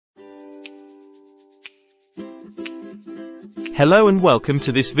Hello and welcome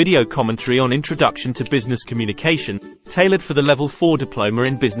to this video commentary on Introduction to Business Communication, tailored for the Level 4 Diploma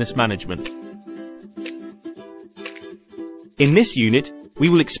in Business Management. In this unit, we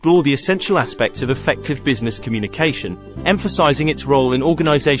will explore the essential aspects of effective business communication, emphasizing its role in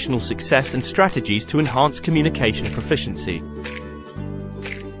organizational success and strategies to enhance communication proficiency.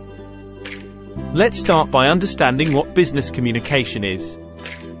 Let's start by understanding what business communication is.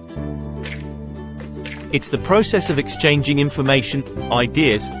 It's the process of exchanging information,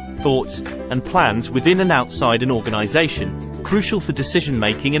 ideas, thoughts, and plans within and outside an organization, crucial for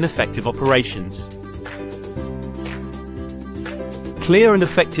decision-making and effective operations. Clear and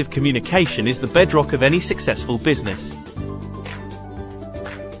effective communication is the bedrock of any successful business.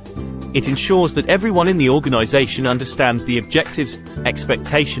 It ensures that everyone in the organization understands the objectives,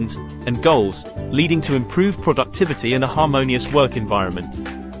 expectations, and goals, leading to improved productivity and a harmonious work environment.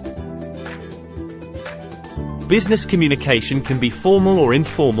 Business communication can be formal or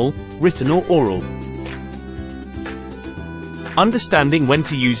informal, written or oral. Understanding when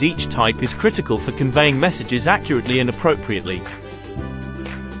to use each type is critical for conveying messages accurately and appropriately.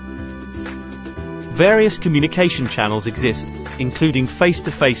 Various communication channels exist, including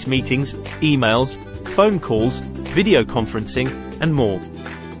face-to-face meetings, emails, phone calls, video conferencing, and more.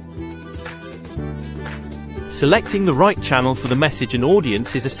 Selecting the right channel for the message and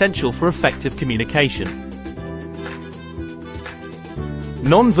audience is essential for effective communication.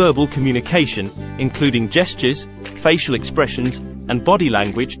 Non-verbal communication, including gestures, facial expressions, and body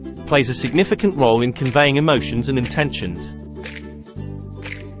language, plays a significant role in conveying emotions and intentions.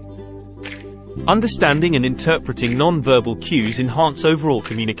 Understanding and interpreting non-verbal cues enhance overall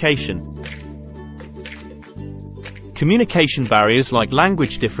communication. Communication barriers like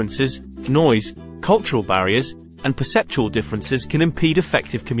language differences, noise, cultural barriers, and perceptual differences can impede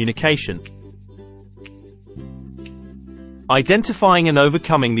effective communication. Identifying and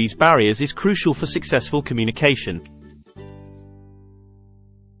overcoming these barriers is crucial for successful communication.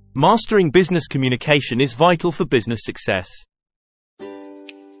 Mastering business communication is vital for business success.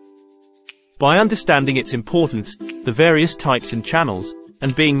 By understanding its importance, the various types and channels,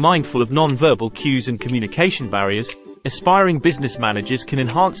 and being mindful of non-verbal cues and communication barriers, aspiring business managers can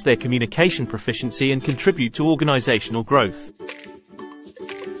enhance their communication proficiency and contribute to organizational growth.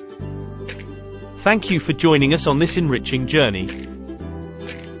 Thank you for joining us on this enriching journey.